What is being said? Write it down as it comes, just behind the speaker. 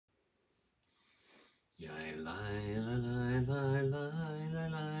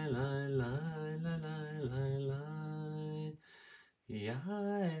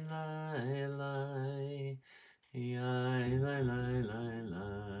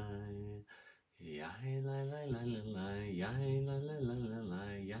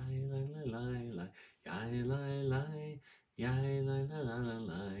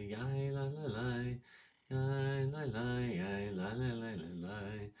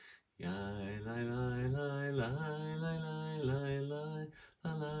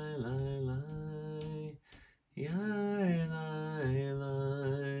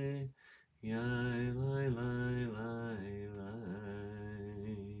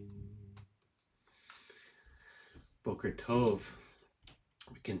Boker Tov.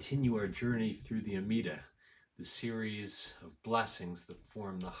 We continue our journey through the Amida, the series of blessings that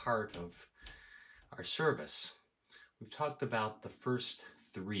form the heart of our service. We've talked about the first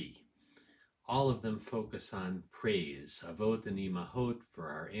three. All of them focus on praise, Avot and Imahot for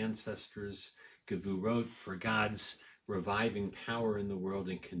our ancestors, Gevurot for God's reviving power in the world,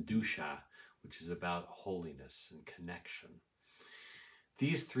 and Kedusha, which is about holiness and connection.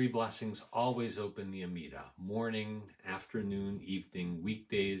 These three blessings always open the Amida: morning, afternoon, evening,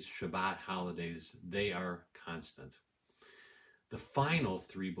 weekdays, Shabbat, holidays. They are constant. The final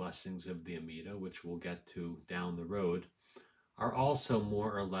three blessings of the Amida, which we'll get to down the road, are also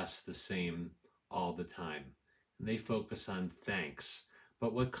more or less the same all the time. And they focus on thanks.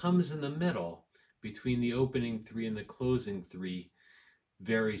 But what comes in the middle, between the opening three and the closing three,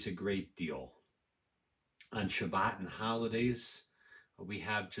 varies a great deal. On Shabbat and holidays, we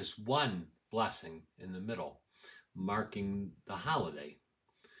have just one blessing in the middle, marking the holiday.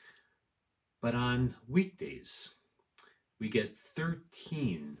 But on weekdays, we get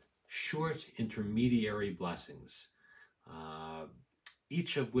 13 short intermediary blessings,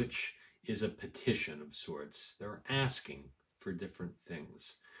 each of which is a petition of sorts. They're asking for different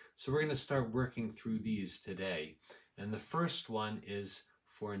things. So we're going to start working through these today. And the first one is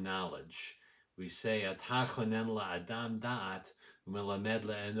for knowledge. We say, Atah chonen la'adam da'at u'melamed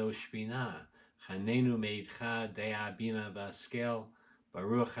le'enosh bina. Chanenu meidcha de'a bina v'askel.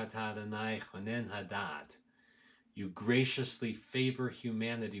 Baruch atah Adonai chonen hada'at. You graciously favor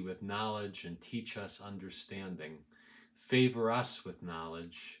humanity with knowledge and teach us understanding. Favor us with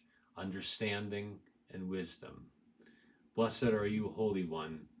knowledge, understanding, and wisdom. Blessed are you, Holy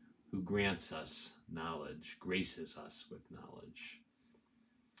One, who grants us knowledge, graces us with knowledge.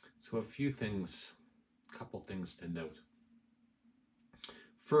 So a couple things to note.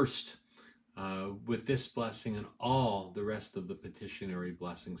 First, with this blessing and all the rest of the petitionary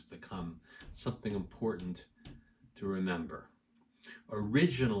blessings to come, something important to remember.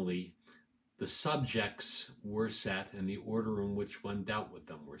 Originally, the subjects were set and the order in which one dealt with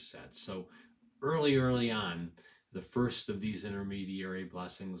them were set. So early on, the first of these intermediary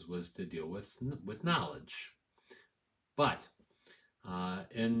blessings was to deal with knowledge. But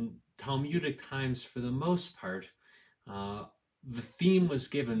in Talmudic times, for the most part, the theme was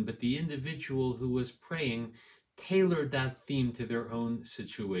given, but the individual who was praying tailored that theme to their own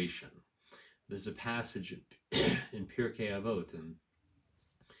situation. There's a passage in Pirkei Avot, in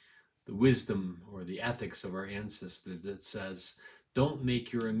the wisdom or the ethics of our ancestors, that says, don't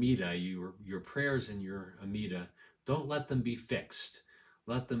make your Amida, your prayers in your Amida, don't let them be fixed.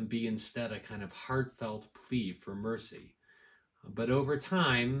 Let them be instead a kind of heartfelt plea for mercy. But over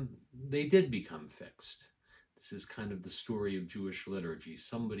time, they did become fixed. This is kind of the story of Jewish liturgy.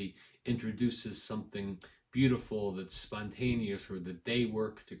 Somebody introduces something beautiful that's spontaneous or that they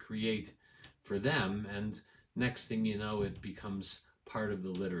work to create for them, and next thing you know, it becomes part of the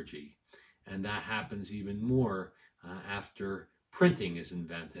liturgy. And that happens even more after printing is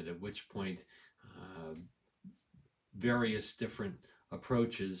invented, at which point various different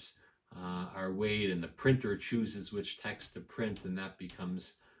approaches are weighed, and the printer chooses which text to print, and that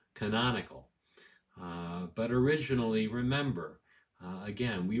becomes canonical. But originally, remember,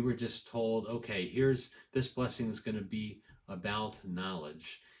 again, we were just told, okay, this blessing is going to be about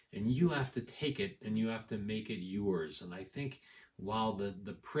knowledge, and you have to take it and you have to make it yours. And I think while the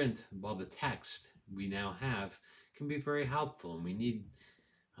text we now have can be very helpful, and we need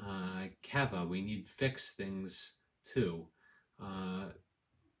keva, we need fixed things too,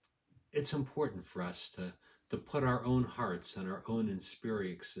 it's important for us to put our own hearts and our own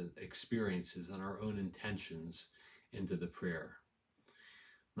experiences and our own intentions into the prayer.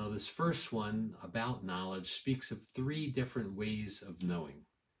 Now, this first one about knowledge speaks of three different ways of knowing: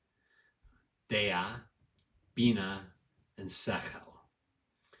 Dea, Bina, and Sechel.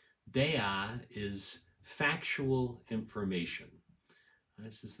 Dea is factual information.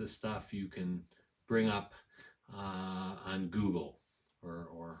 This is the stuff you can bring up on Google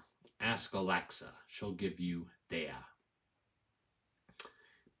or ask Alexa. She'll give you Dea.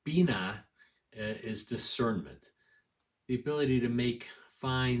 Bina is discernment, the ability to make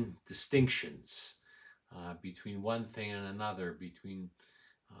fine distinctions between one thing and another, between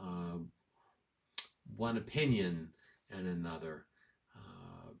one opinion and another,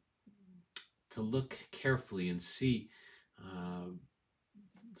 to look carefully and see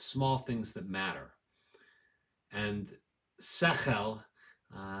small things that matter. And sechel,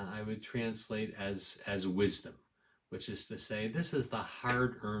 I would translate as wisdom, which is to say, this is the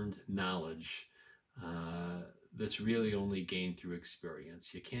hard-earned knowledge that's really only gained through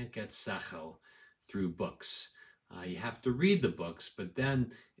experience. You can't get sechel through books. You have to read the books, but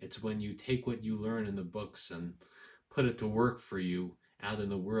then it's when you take what you learn in the books and put it to work for you out in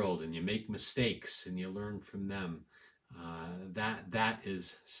the world, and you make mistakes and you learn from them. That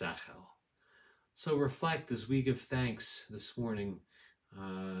is sechel. So reflect as we give thanks this morning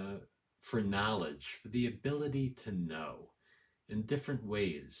for knowledge, for the ability to know in different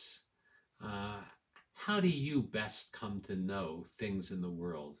ways. How do you best come to know things in the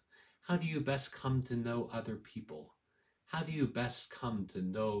world? How do you best come to know other people? How do you best come to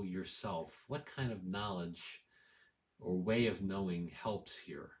know yourself? What kind of knowledge or way of knowing helps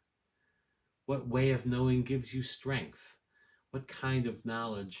here? What way of knowing gives you strength? What kind of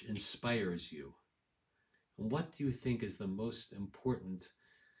knowledge inspires you? And what do you think is the most important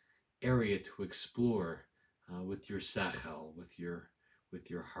area to explore with your sechel, with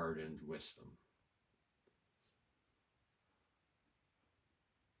your heart and wisdom?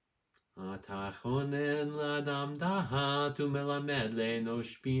 אתה חונן לאדם דעת ומלמד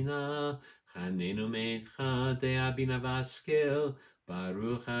לאנוש בינה, חננו מאיתך דעה בינה והשכל,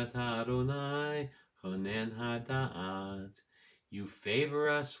 ברוך אתה אדוני חונן הדעת. You favor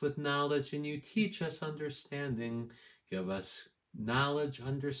us with knowledge and you teach us understanding. Give us knowledge,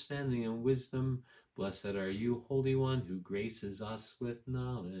 understanding, and wisdom. Blessed are you, Holy One, who graces us with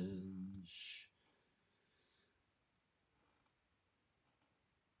knowledge.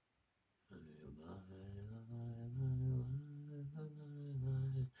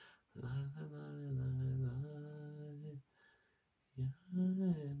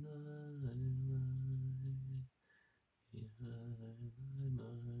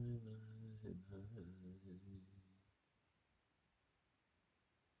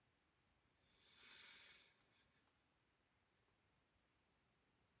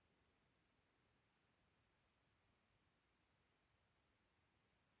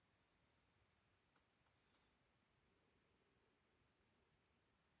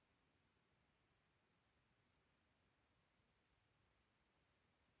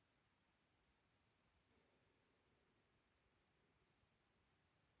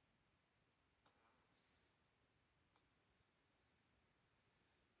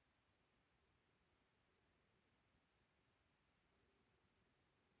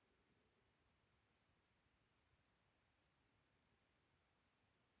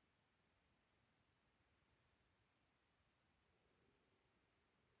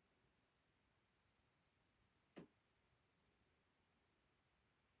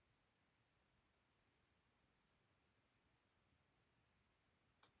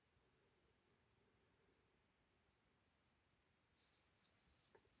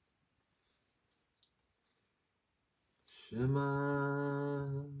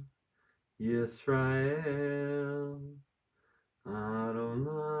 Shema Yisrael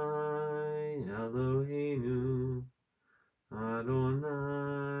Adonai Eloheinu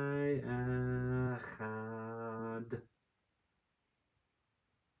Adonai Echad.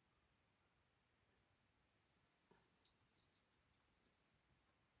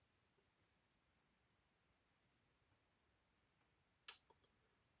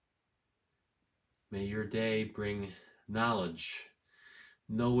 May your day bring knowledge,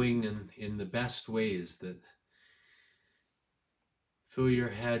 knowing in the best ways that fill your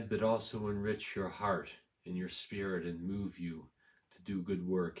head but also enrich your heart and your spirit and move you to do good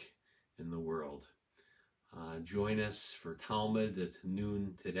work in the world. Join us for Talmud at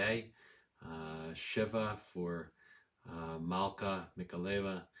noon today, Shiva for Malka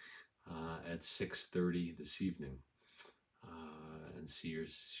Mikaleva at 6:30 this evening, and see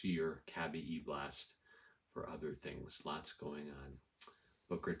your Kabi E-Blast for other things. Lots going on.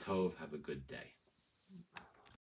 Boker Tov, have a good day.